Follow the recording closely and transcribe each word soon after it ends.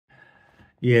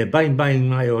Yeah, bang, bang,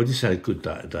 mate. I just had a good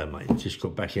day today, mate. Just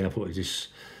got back in. I thought I'd just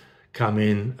come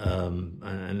in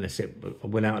and that's it. I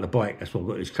went out on a bike. That's why I've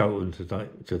got this coat on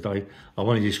today. I've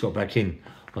only just got back in.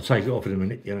 I'll take it off in a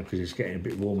minute, because it's getting a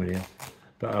bit warmer here.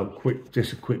 But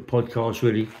just a quick podcast,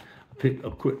 really. A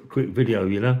quick video,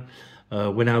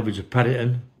 Went over to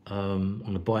Paddington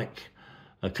on the bike.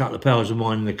 A couple of pals of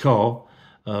mine in the car.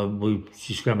 We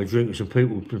just going to drink with some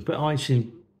people. But I ain't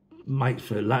seen mates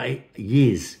for like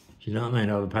years. You know what I mean?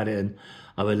 Over Paddington,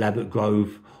 over Ladbroke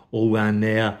Grove, all round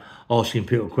there, asking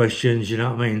people questions, you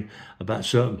know what I mean, about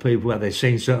certain people, have they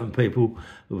seen certain people,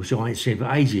 which I ain't seen for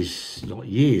ages, like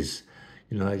years.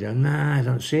 They go, nah, I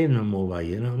don't see him no more, way,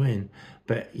 you know what I mean?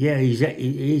 But yeah, he's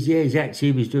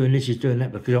active, he's doing this, he's doing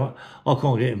that, because I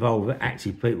can't get involved with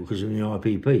active people because of the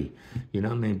IPP, you know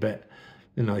what I mean? But,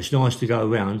 it's nice to go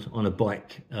around on a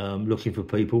bike looking for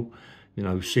people,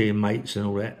 seeing mates and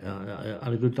all that. I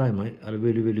had a good day, mate. I had a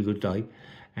really, really good day.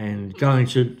 And going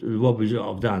to the robberies that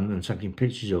I've done and taking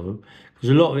pictures of them, because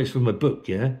a lot of it's from a book,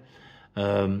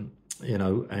 and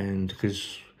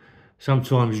because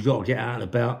sometimes you've got to get out and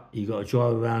about, you've got to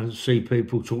drive around, see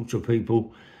people, talk to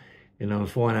people, and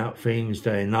find out things.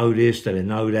 Do they know this? Do they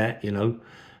know that?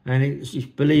 And it's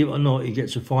just, believe it or not, you get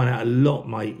to find out a lot,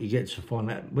 mate. You get to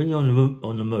find out when you're on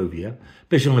the move,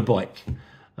 especially on the bike.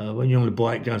 When you're on the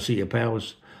bike, go and see your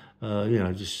pals.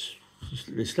 Just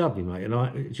it's lovely, mate. Do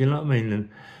you know what I mean? And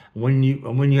when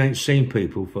you ain't seen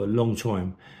people for a long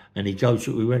time, and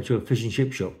we went to a fish and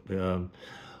chip shop,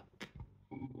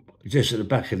 just at the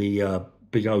back of the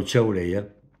big hotel there. Yeah?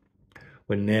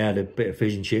 Went there, had a bit of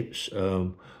fish and chips.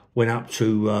 Went up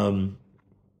to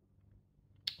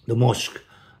the mosque.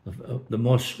 I'm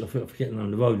forgetting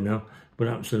on the road now.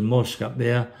 Went up to the mosque up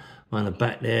there. Around the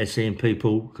back there, seeing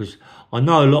people, because I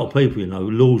know a lot of people,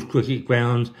 Lord's Cricket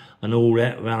Ground and all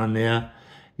that around there.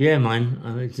 Yeah, man,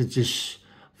 and it's just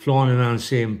flying around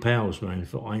seeing pals, man,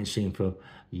 that I ain't seen for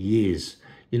years.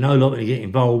 Like when you get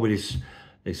involved with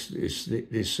this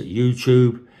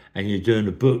YouTube, and you're doing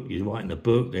a book, you're writing a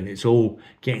book, and it's all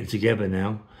getting together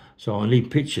now. So I need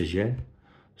pictures, yeah.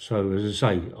 So as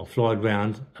I say, I fly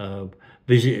around,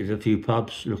 visited a few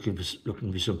pubs, looking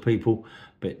for some people,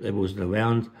 but they wasn't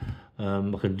around.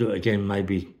 I can do it again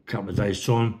maybe a couple of days'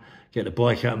 time, get the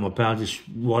bike out of my pal, just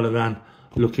ride around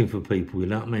looking for people, you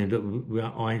know what I mean,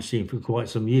 that I ain't seen for quite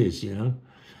some years, Yeah,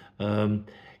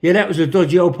 that was a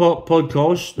dodgy old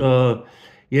podcast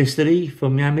yesterday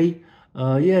from Yami.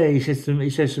 Yeah, he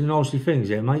said some nasty things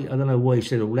there, mate. I don't know why he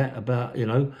said all that about,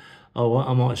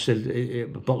 I might have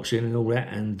said boxing and all that,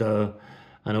 and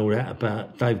all that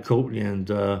about Dave Courtney and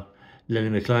Lenny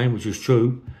McLean, which was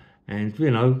true. And,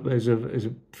 there's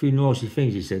a few nasty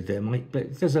things he said there, mate. But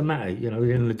it doesn't matter, at the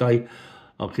end of the day,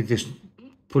 I could just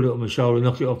put it on my shoulder,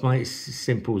 knock it off, mate. It's as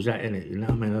simple as that, innit? You know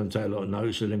what I mean? I don't take a lot of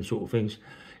notice of them sort of things.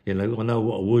 I know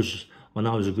what I was. I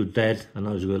know I was a good dad. I know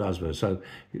I was a good husband. So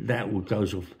that would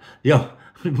goes off. Yeah,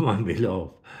 it made me laugh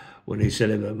when he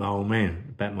said about my old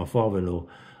man, about my father-in-law.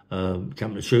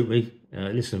 Come to shoot me.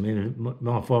 Listen, I mean,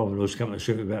 my father-in-law's come to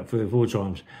shoot me about 3 or 4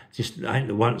 times. Just ain't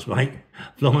the once, mate.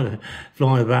 Flying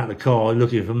about the car,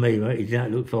 looking for me, mate. He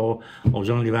didn't look far. I was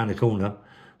only around the corner.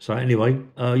 So anyway,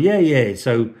 yeah.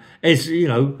 So it's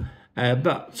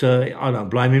but I don't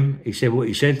blame him. He said what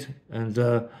he said, and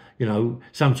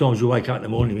sometimes you wake up in the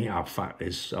morning and you think, oh fuck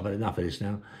this, I've had enough of this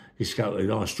now. Just go to a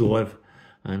nice drive,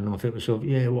 and I think to myself,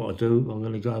 yeah, what I do, I'm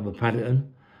going to go over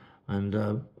Paddington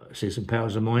and see some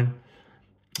pals of mine.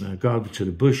 Go over to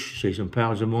the bush, see some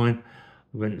pals of mine.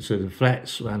 Went to the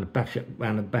flats around the back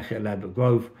of Ladbroke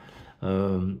Grove.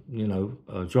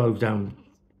 Drove down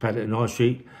Paddington High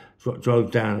Street.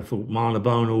 Drove down Fort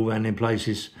Marylebone, all around them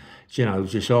places.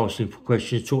 Just asking for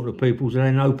questions, talking to people. Do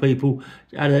they know people?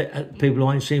 People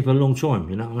I ain't seen for a long time.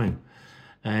 You know what I mean?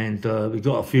 And we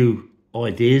got a few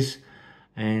ideas,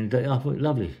 and I thought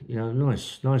lovely.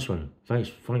 Nice one. Thanks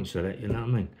for that. You know what I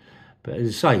mean? But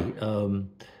as I say,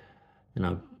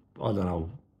 I don't know,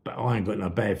 but I ain't got no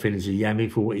bad feelings of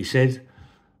Yami for what he said,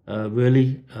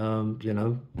 really,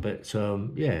 but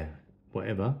yeah,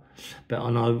 whatever. But I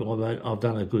know I've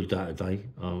done a good day today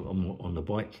on the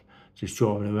bike, just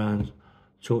driving around,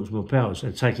 talking to my pals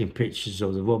and taking pictures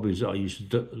of the robberies that I used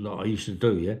to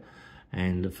do, yeah,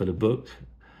 and for the book.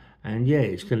 And yeah,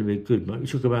 it's going to be good, mate. We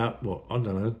took about,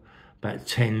 about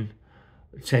 10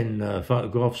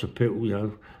 photographs of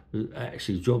people,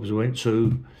 actually jobs I went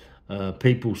to,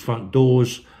 people's front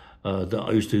doors that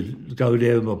I used to go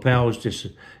there with my pals, just,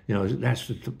 that's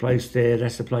the place there,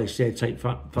 that's the place there, take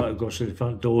photographs of the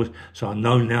front doors, so I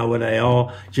know now where they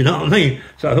are, do you know what I mean?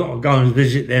 So I'll go and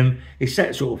visit them, it's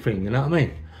that sort of thing, you know what I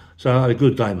mean? So I had a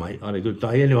good day, mate, I had a good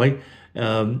day. Anyway,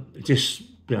 just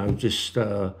you know, just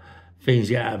things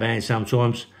get out of hand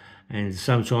sometimes, and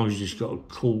sometimes you just got to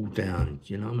cool down.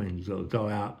 You know what I mean? You got to go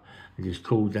out and just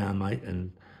cool down, mate,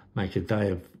 and make a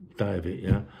day of it.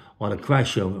 You know, I had a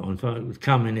crash helmet on.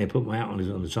 Come in there, put my hat on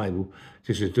the table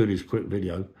just to do this quick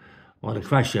video. I had a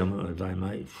crash helmet on today,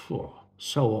 mate. Oh,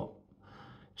 so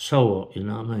hot, you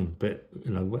know what I mean? But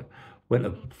you know, went to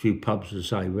a few pubs to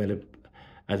say we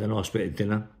had a nice bit of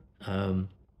dinner.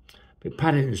 But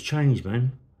Paddington's changed,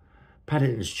 man.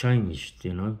 Paddington's changed,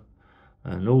 you know,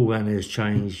 and all around there's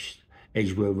changed.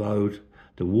 Edgware Road,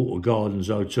 the Water Gardens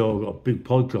Hotel. I've got a big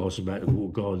podcast about the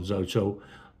Water Gardens Hotel.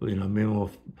 You know, me and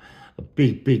a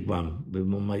big one with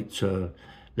my mate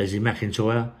Leslie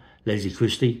McIntyre, Leslie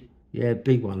Christie. Yeah,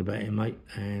 big one about him, mate.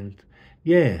 And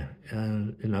yeah,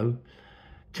 you know,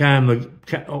 Karen,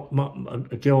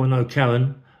 a girl I know,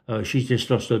 Karen. She's just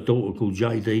lost her daughter called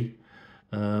JD.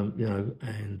 You know,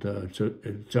 and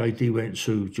JD went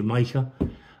to Jamaica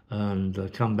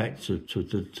and come back to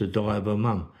die of her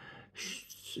mum.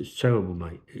 It's terrible,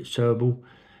 mate. It's terrible.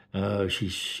 She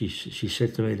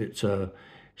said to me that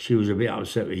she was a bit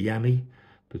upset with Yami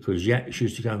because she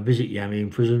used to go and visit Yami in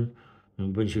prison,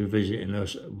 and when she was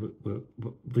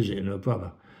visiting her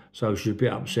brother, so she was a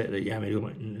bit upset that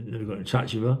Yami never got in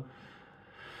touch with her.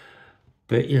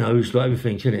 But, you know, it's like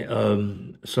everything, isn't it?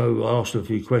 So I asked her a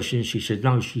few questions. She said,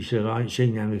 no, she said, I ain't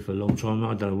seen Yami for a long time.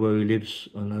 I don't know where he lives.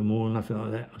 I know more, nothing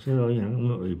like that. I said, oh, you know, I'm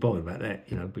not really bothered about that,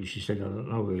 you know. But she said, I don't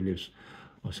know where he lives.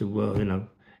 I said, well, you know,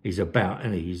 he's about,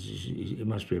 and he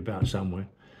must be about somewhere,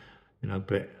 you know.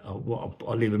 But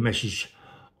I'll leave a message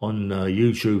on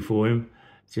YouTube for him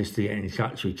just to get in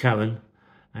touch with Karen.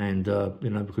 And, you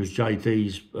know, because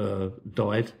JD's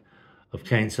died of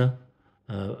cancer.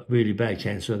 Really bad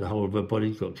cancer, the whole of her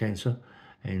body got cancer,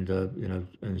 and you know,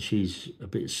 and she's a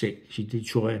bit sick. She did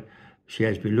try, she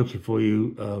has been looking for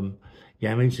you,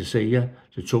 Yami, to see you,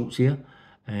 to talk to you,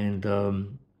 and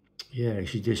yeah,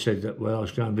 she just said that, well, I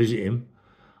was going to visit him.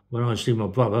 When I see my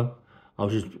brother, I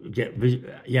was just get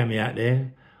Yami out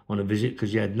there on a visit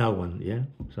because he had no one, yeah.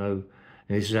 So,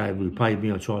 and this is how he paid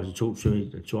me. I tried to talk to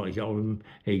him, tried to get hold of him.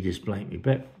 He just blanked me.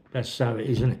 But that's how it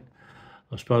is, isn't it?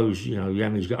 I suppose, you know,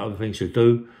 Yami's got other things to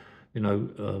do, you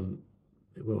know,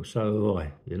 well, so have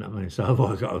I, you know what I mean? So have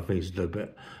I got other things to do,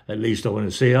 but at least I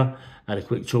want to see her, had a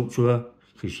quick talk to her,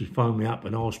 because she phoned me up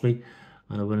and asked me,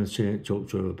 and I went and talk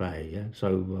to her about it, yeah?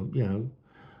 So, you know,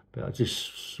 but I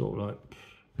just sort of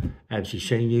like, have she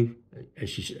seen you? I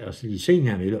said, you seen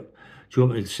Yami? Look, do you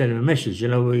want me to send him a message? You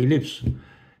know where he lives?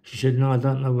 She said, no, I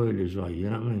don't know where he lives, right? You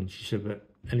know what I mean? She said, but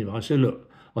anyway, I said, look,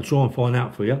 I'll try and find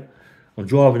out for you. I'm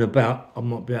driving about, I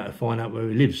might be able to find out where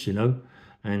he lives, you know,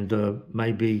 and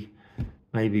maybe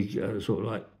sort of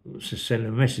like send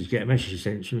him a message, get a message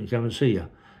sent to him, come and see you,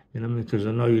 you know, because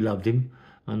I know you loved him,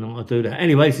 and I do that.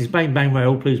 Anyway, this is Bang Bang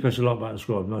Rail. Please press the like button,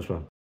 subscribe. Nice one.